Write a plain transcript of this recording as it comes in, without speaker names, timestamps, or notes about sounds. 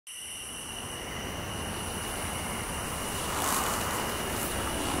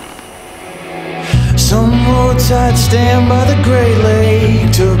Some roadside stand by the Great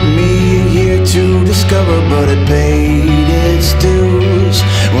Lake took me a year to discover, but it paid its dues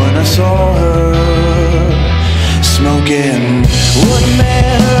when I saw her smoking. What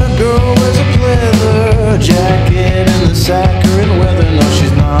man or girl wears a pleather jacket in the saccharine weather? No,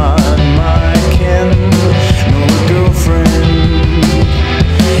 she's not my kin, no girlfriend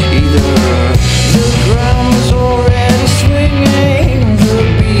either. The ground was already swinging, the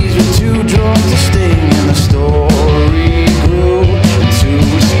bees were too drunk to sting, and the story grew into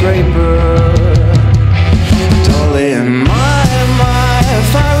a scraper. Darling, my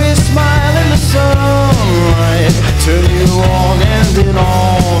fiery smile in the sunlight turn you on and then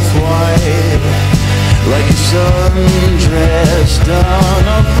off white, like a sun dressed on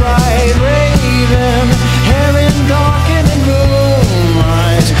a bright raven, hair in darkening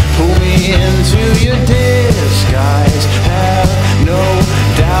moonlight. Pull me into your disguise, have no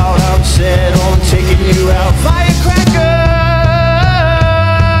doubt I'm set on taking you out. Firecracker,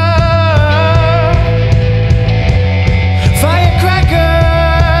 firecracker,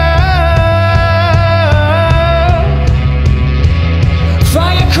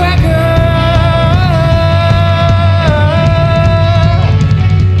 firecracker,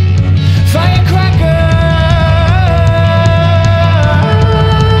 firecracker.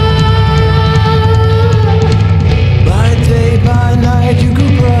 By day, by night, you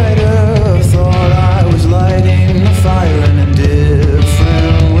grew brighter. Thought I was lighting the fire in a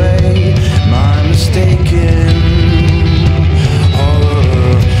different way. My mistaken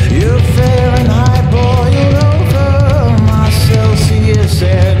horror. You're Fahrenheit, boiled over. My Celsius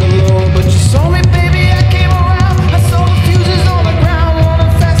air galore. But you saw me, baby, I came around. I saw the fuses on the ground,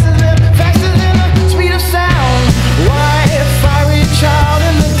 running faster than the speed of sound. White, fiery child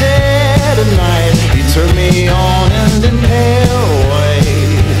in the dead of night. You turn me on and then pale away,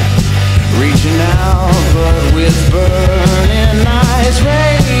 reaching out but with burning eyes.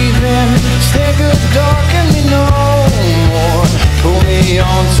 Raven, stay good, darken me no more. Pull me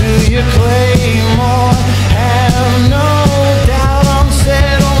onto your claymore. Have no doubt I'm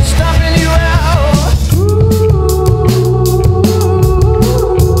set on stopping you out.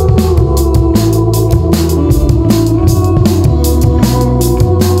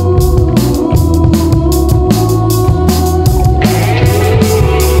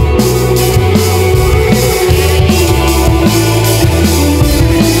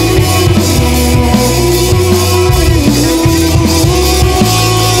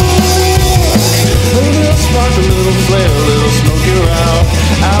 A little spark, a little flare, a little smoke, you're out,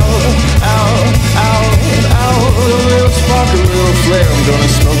 out, out, out, out. A little spark, a little flare, I'm gonna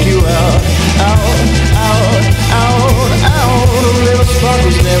smoke you out, out, out, out, out. A little spark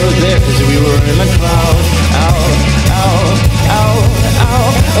was never there, cause we were in the